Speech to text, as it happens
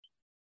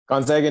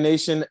Gonzaga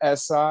Nation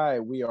SI,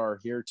 we are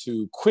here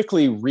to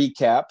quickly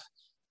recap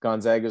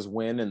Gonzaga's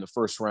win in the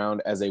first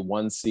round as a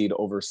 1 seed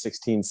over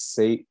 16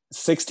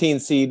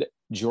 seed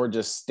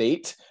Georgia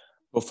State.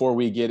 Before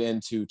we get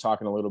into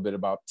talking a little bit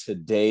about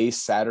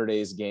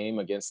Saturday's game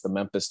against the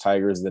Memphis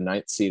Tigers, the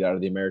 9th seed out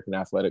of the American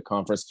Athletic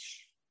Conference.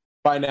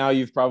 By now,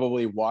 you've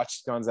probably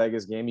watched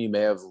Gonzaga's game. You may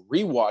have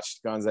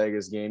rewatched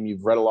Gonzaga's game.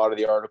 You've read a lot of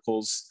the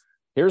articles.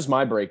 Here's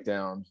my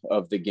breakdown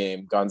of the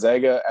game.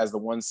 Gonzaga as the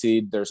 1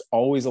 seed, there's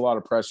always a lot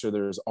of pressure.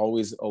 There's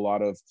always a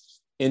lot of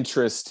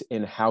interest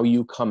in how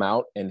you come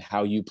out and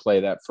how you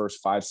play that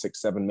first 5,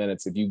 6, 7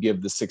 minutes. If you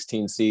give the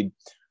 16 seed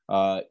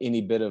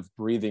any bit of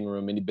breathing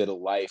room, any bit of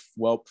life.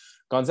 Well,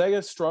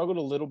 Gonzaga struggled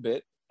a little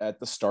bit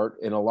at the start,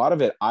 and a lot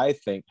of it, I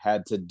think,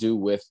 had to do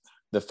with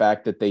the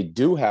fact that they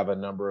do have a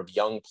number of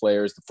young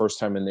players. The first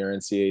time in their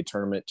NCAA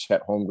tournament,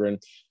 Chet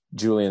Holmgren,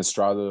 Julian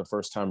Strawther, the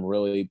first time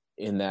really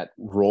in that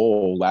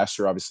role. Last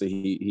year, obviously,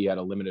 he had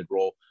a limited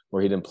role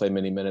where he didn't play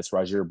many minutes.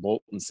 Rajir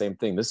Bolton, same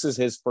thing. This is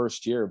his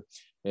first year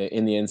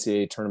in the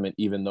NCAA tournament,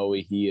 even though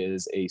he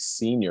is a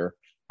senior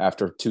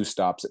after 2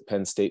 stops at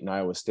Penn State and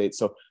Iowa State.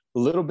 So a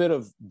little bit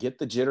of get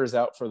the jitters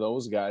out for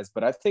those guys,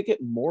 but I think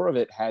more of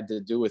it had to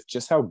do with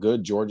just how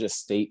good Georgia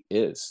State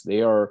is.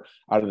 They are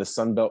out of the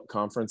Sun Belt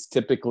Conference.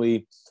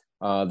 Typically,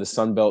 the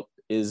Sun Belt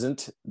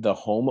isn't the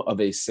home of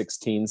a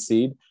 16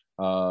 seed.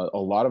 A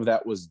lot of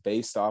that was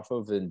based off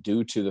of and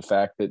due to the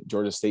fact that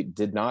Georgia State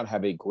did not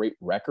have a great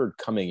record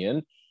coming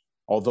in.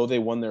 Although they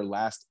won their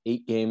last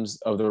 8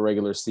 games of the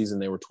regular season,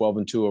 they were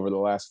 12-2 over the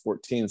last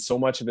 14. So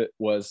much of it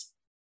was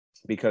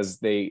because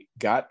they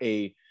got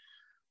a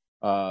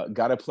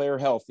player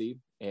healthy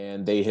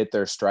and they hit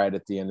their stride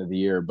at the end of the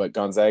year. But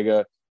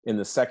Gonzaga in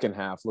the second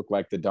half looked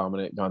like the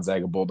dominant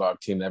Gonzaga Bulldog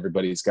team that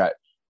everybody's got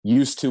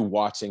used to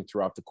watching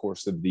throughout the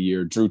course of the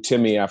year. Drew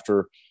Timme,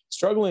 after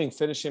struggling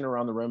finishing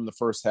around the rim in the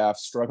first half,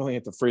 struggling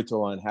at the free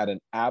throw line, had an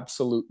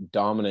absolute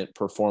dominant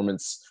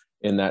performance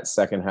in that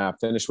second half,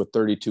 finished with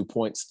 32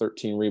 points,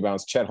 13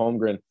 rebounds. Chet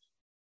Holmgren,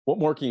 what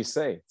more can you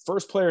say?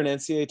 First player in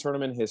NCAA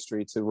tournament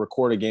history to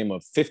record a game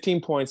of 15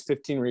 points,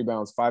 15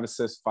 rebounds, 5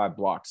 assists, 5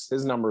 blocks.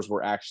 His numbers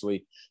were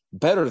actually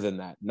better than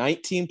that.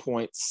 19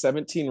 points,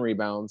 17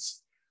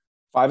 rebounds,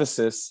 5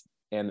 assists,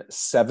 and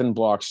 7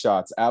 block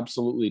shots.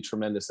 Absolutely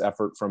tremendous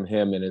effort from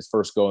him in his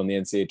first go in the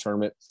NCAA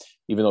tournament,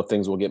 even though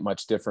things will get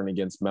much different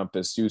against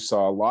Memphis. You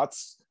saw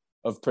lots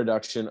of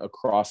production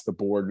across the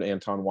board.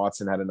 Anton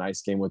Watson had a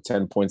nice game with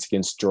 10 points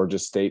against Georgia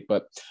State.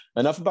 But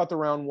enough about the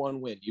round 1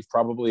 win. You've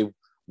probably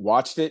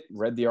watched it,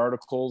 read the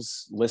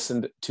articles,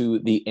 listened to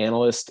the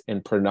analysts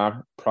and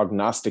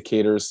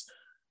prognosticators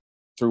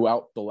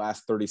throughout the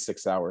last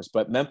 36 hours.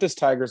 But Memphis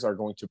Tigers are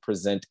going to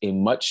present a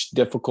much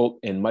difficult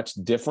and much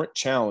different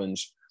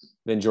challenge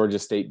than Georgia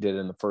State did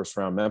in the first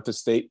round. Memphis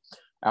State,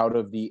 out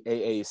of the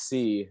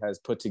AAC, has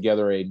put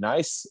together a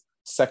nice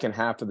second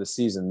half of the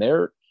season.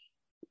 Their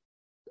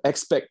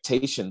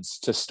expectations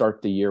to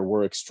start the year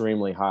were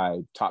extremely high.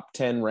 Top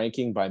 10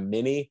 ranking by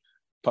many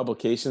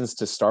publications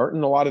to start.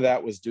 And a lot of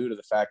that was due to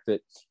the fact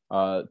that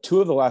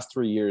 2 of the last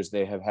 3 years,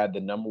 they have had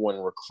the number 1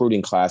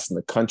 recruiting class in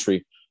the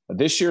country.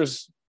 This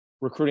year's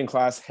recruiting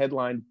class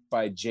headlined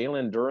by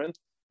Jalen Duren,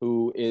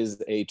 who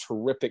is a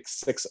terrific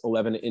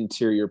 6'11"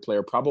 interior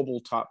player,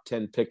 probable top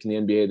 10 pick in the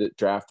NBA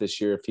draft this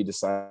year if he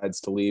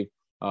decides to leave.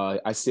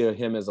 I see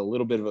him as a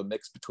little bit of a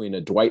mix between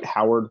a Dwight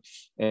Howard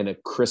and a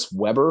Chris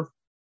Webber.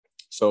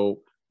 So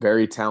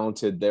very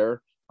talented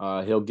there.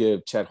 He'll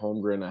give Chet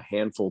Holmgren a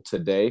handful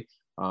today,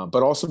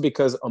 but also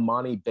because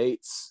Amani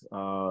Bates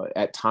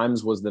at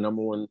times was the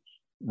number 1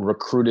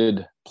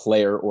 recruited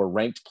player or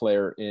ranked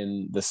player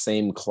in the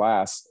same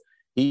class.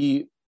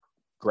 He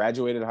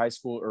graduated high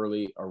school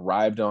early,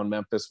 arrived on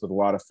Memphis with a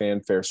lot of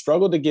fanfare,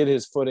 struggled to get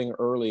his footing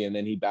early, and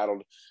then he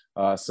battled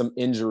some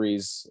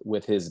injuries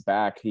with his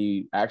back.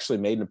 He actually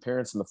made an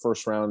appearance in the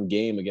first round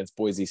game against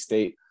Boise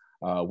State,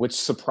 which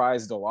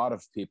surprised a lot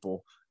of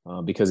people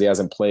because he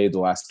hasn't played the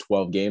last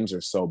 12 games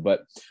or so.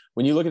 But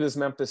when you look at this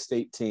Memphis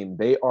State team,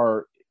 they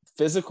are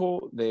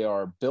physical. They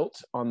are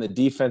built on the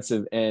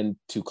defensive end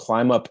to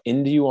climb up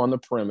into you on the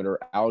perimeter.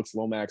 Alex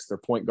Lomax, their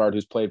point guard,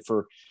 who's played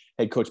for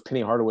head coach Penny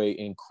Hardaway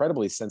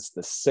incredibly since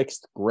the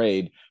 6th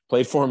grade,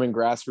 played for him in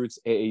grassroots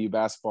AAU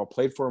basketball,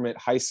 played for him at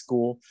high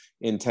school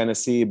in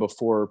Tennessee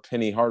before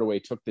Penny Hardaway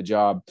took the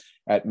job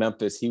at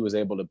Memphis. He was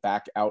able to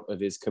back out of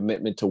his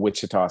commitment to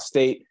Wichita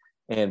State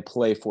and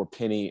play for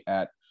Penny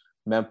at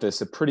Memphis.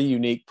 A pretty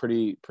unique,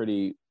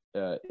 pretty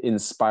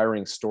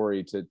inspiring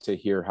story to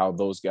hear how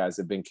those guys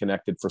have been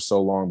connected for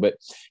so long. But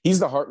he's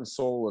the heart and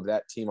soul of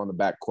that team on the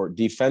backcourt.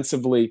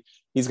 Defensively,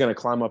 he's going to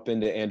climb up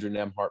into Andrew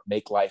Nembhard,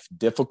 make life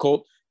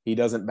difficult. He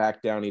doesn't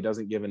back down. He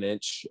doesn't give an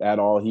inch at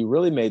all. He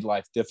really made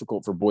life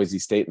difficult for Boise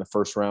State in the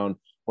first round,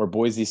 where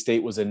Boise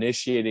State was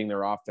initiating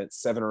their offense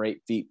 7 or 8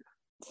 feet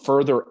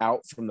further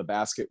out from the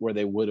basket where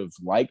they would have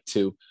liked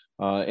to.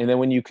 And then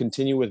when you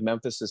continue with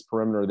Memphis's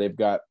perimeter, they've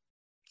got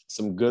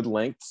some good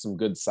length, some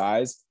good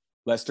size.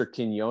 Lester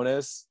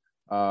Quinones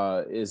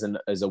is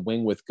a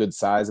wing with good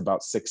size,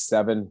 about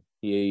 6'7".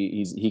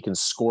 He can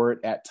score it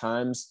at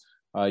times.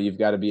 You've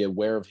got to be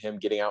aware of him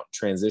getting out in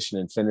transition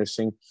and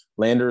finishing.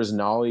 Landers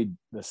Nolly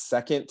the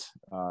second,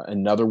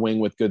 another wing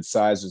with good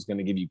size, is going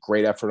to give you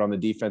great effort on the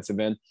defensive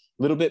end.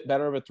 A little bit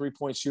better of a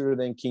three-point shooter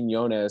than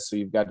Quinones, so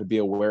you've got to be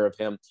aware of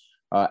him.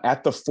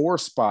 At the 4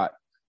 spot,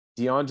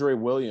 DeAndre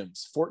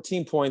Williams,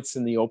 14 points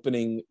in the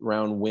opening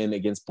round win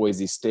against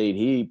Boise State.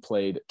 He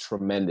played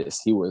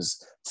tremendous. He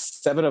was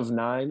 7 of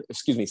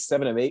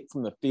 8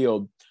 from the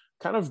field.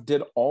 Kind of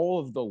did all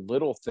of the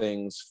little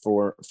things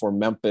for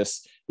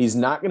Memphis. He's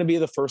not going to be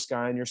the first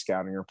guy in your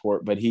scouting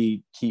report, but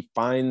he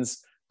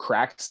finds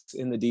cracks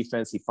in the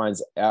defense. He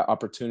finds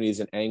opportunities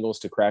and angles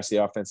to crash the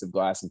offensive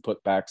glass and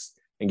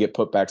get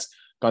putbacks.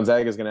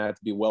 Gonzaga is going to have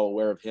to be well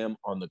aware of him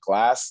on the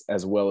glass,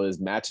 as well as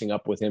matching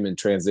up with him in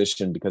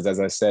transition, because, as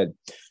I said,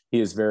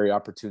 he is very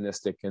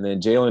opportunistic. And then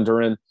Jalen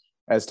Duren,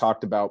 as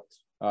talked about,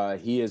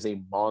 he is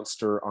a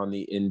monster on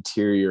the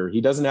interior.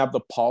 He doesn't have the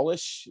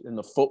polish and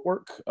the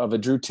footwork of a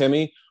Drew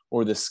Timme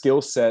or the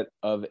skill set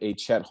of a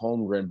Chet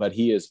Holmgren, but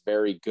he is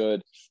very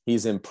good.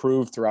 He's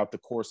improved throughout the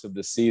course of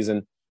the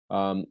season.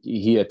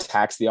 He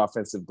attacks the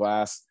offensive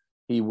glass.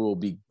 He will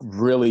be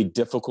really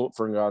difficult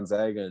for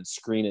Gonzaga in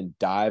screen and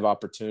dive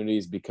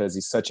opportunities because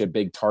he's such a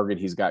big target.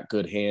 He's got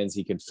good hands.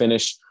 He can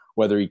finish,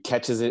 whether he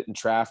catches it in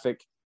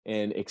traffic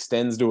and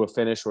extends to a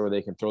finish, or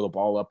they can throw the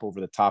ball up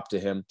over the top to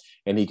him,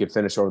 and he can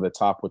finish over the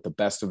top with the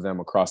best of them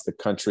across the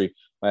country.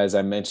 As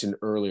I mentioned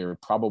earlier,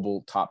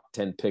 probable top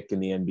 10 pick in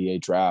the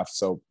NBA draft.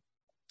 So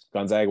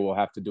Gonzaga will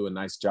have to do a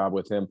nice job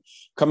with him.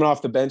 Coming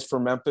off the bench for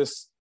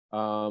Memphis,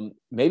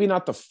 maybe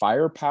not the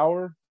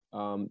firepower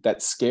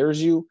that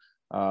scares you,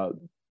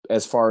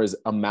 as far as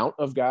amount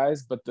of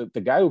guys, but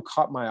the guy who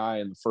caught my eye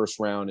in the first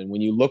round, and when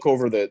you look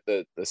over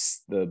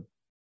the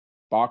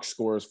box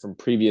scores from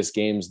previous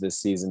games this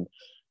season,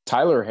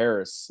 Tyler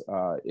Harris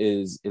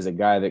is a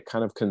guy that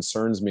kind of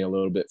concerns me a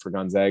little bit for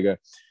Gonzaga. I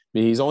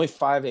mean, he's only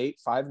 5'8",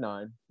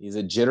 5'9". He's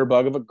a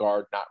jitterbug of a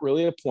guard, not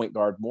really a point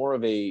guard, more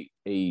of a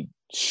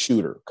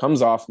shooter.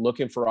 Comes off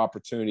looking for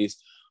opportunities,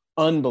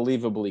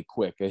 unbelievably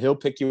quick. He'll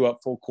pick you up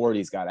full court.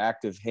 He's got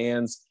active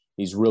hands.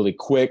 He's really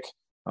quick.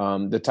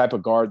 The type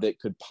of guard that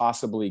could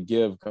possibly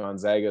give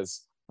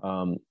Gonzaga's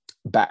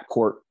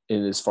backcourt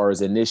in as far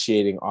as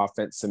initiating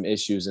offense some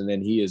issues. And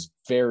then he is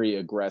very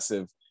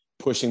aggressive,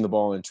 pushing the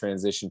ball in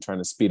transition, trying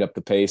to speed up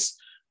the pace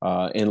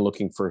and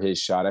looking for his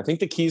shot. I think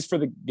the keys for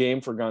the game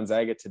for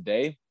Gonzaga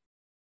today: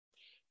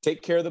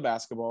 take care of the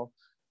basketball.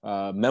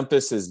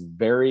 Memphis is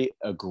very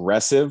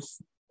aggressive,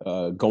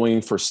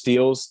 going for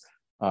steals.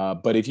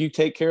 But if you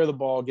take care of the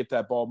ball, get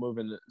that ball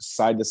moving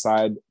side to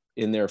side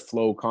in their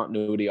flow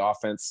continuity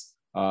offense,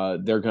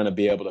 they're going to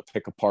be able to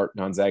pick apart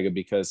Gonzaga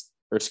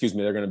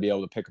they're going to be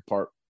able to pick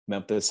apart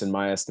Memphis in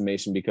my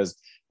estimation, because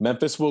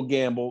Memphis will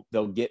gamble.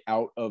 They'll get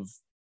out of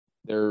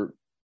their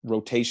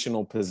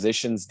rotational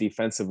positions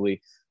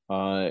defensively.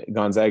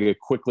 Gonzaga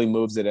quickly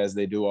moves it, as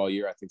they do all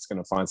year. I think it's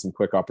going to find some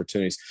quick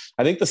opportunities.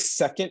 I think the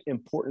second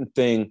important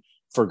thing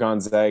for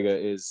Gonzaga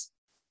is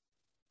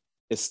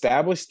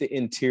establish the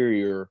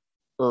interior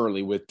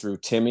early with Drew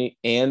Timme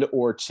and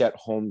or Chet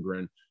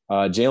Holmgren.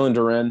 Jalen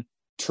Duren,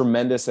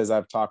 tremendous, as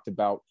I've talked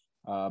about.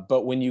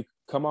 But when you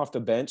come off the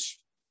bench,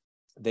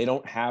 they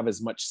don't have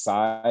as much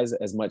size,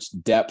 as much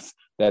depth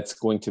that's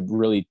going to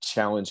really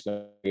challenge.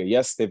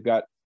 Yes, they've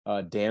got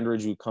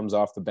Dandridge, who comes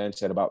off the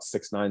bench at about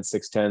 6'9",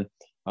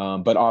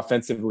 6'10", but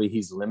offensively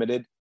he's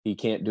limited. He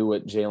can't do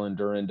what Jalen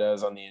Duren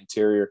does on the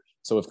interior.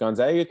 So if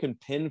Gonzaga can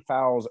pin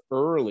fouls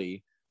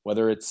early,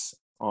 whether it's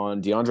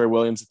on DeAndre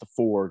Williams at the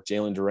 4,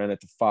 Jalen Duren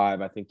at the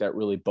 5, I think that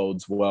really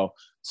bodes well.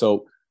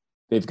 So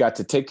they've got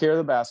to take care of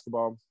the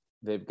basketball.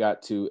 They've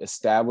got to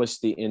establish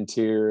the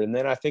interior. And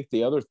then I think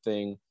the other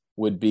thing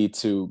would be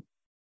to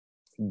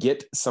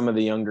get some of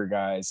the younger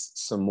guys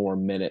some more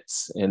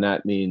minutes. And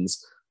that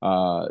means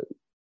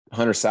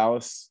Hunter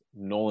Salas,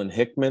 Nolan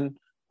Hickman.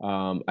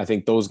 I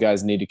think those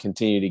guys need to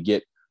continue to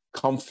get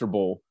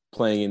comfortable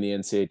playing in the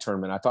NCAA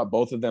tournament. I thought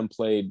both of them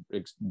played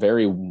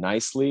very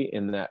nicely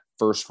in that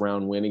first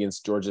round win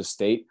against Georgia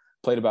State.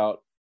 Played about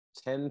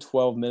 10,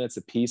 12 minutes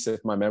apiece,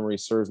 if my memory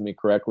serves me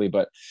correctly.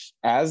 But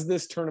as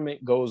this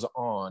tournament goes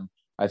on,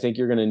 I think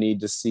you're going to need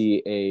to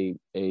see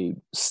a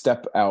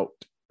step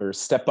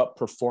up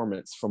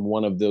performance from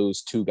one of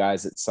those two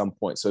guys at some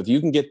point. So if you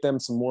can get them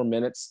some more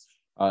minutes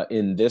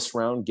in this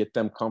round, get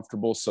them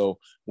comfortable, so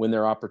when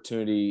their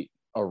opportunity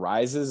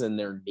arises and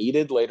they're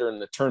needed later in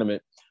the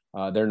tournament,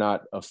 they're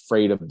not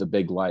afraid of the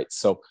big lights.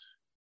 So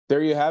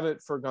there you have it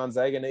for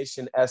Gonzaga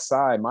Nation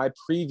SI. My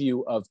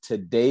preview of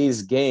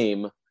today's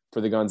game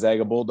for the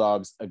Gonzaga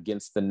Bulldogs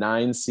against the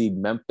 9 seed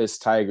Memphis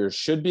Tigers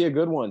should be a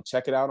good one.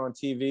 Check it out on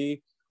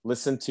TV.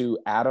 Listen to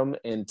Adam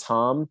and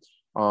Tom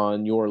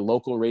on your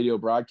local radio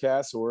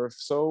broadcast, or if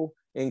so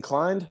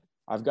inclined,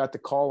 I've got the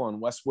call on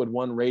Westwood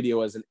One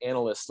Radio as an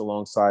analyst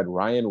alongside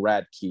Ryan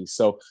Radke.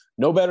 So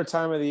no better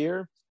time of the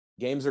year.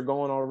 Games are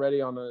going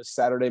already on a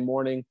Saturday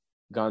morning.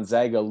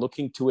 Gonzaga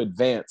looking to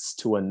advance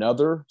to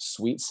another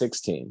Sweet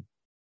 16.